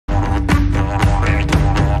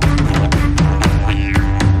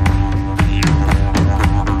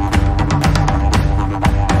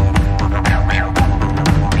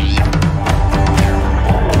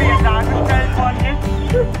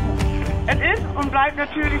bleibt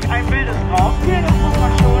natürlich ein wildes Raubtier, das muss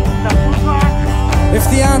man schon dazu sagen. If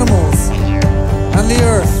the animals and the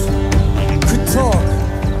earth could talk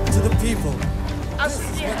to the people. Also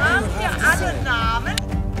die haben ja alle Namen,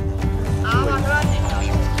 aber hört nicht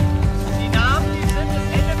dazu. Die Namen, die sind im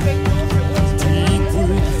Endeffekt nur für uns. Deep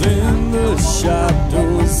within the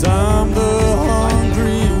shadows, I'm the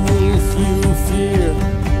hungry wolf you fear.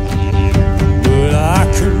 But I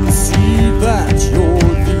can see that you're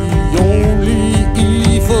the only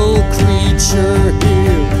evil creature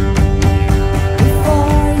here.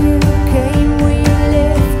 Before you came, we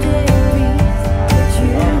lived in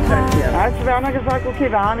peace. Als Werner gesagt, okay,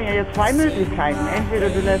 wir haben hier jetzt zwei Möglichkeiten. Entweder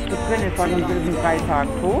du lässt es drin, ich sage, uns in 3 Tagen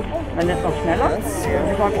tot, wenn nicht noch schneller.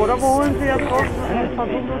 Ich sage, oder wir holen sie jetzt raus und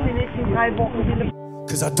versuchen uns die nächsten 3 Wochen die.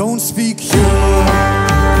 'Cause I don't speak human.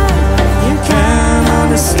 You can't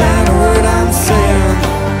understand a word I'm saying.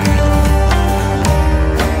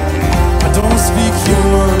 I don't speak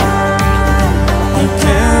human. You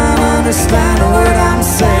can't understand a word I'm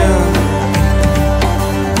saying.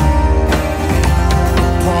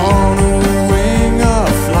 Upon a wing, a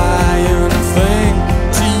flying thing.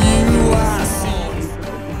 To you I see.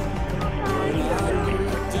 When I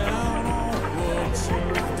look down on what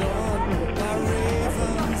you've done, my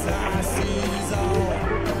ravens I seize all.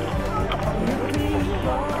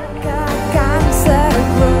 Cancer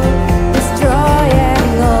grow,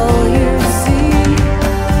 destroying all you see.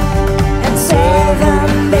 And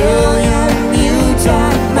 7 billion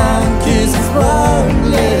mutant monkeys won't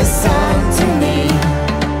listen to me.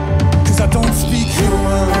 'Cause I don't speak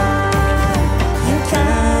human. You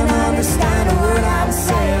can't understand a word I'm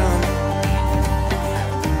saying.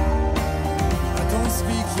 I don't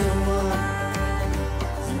speak human.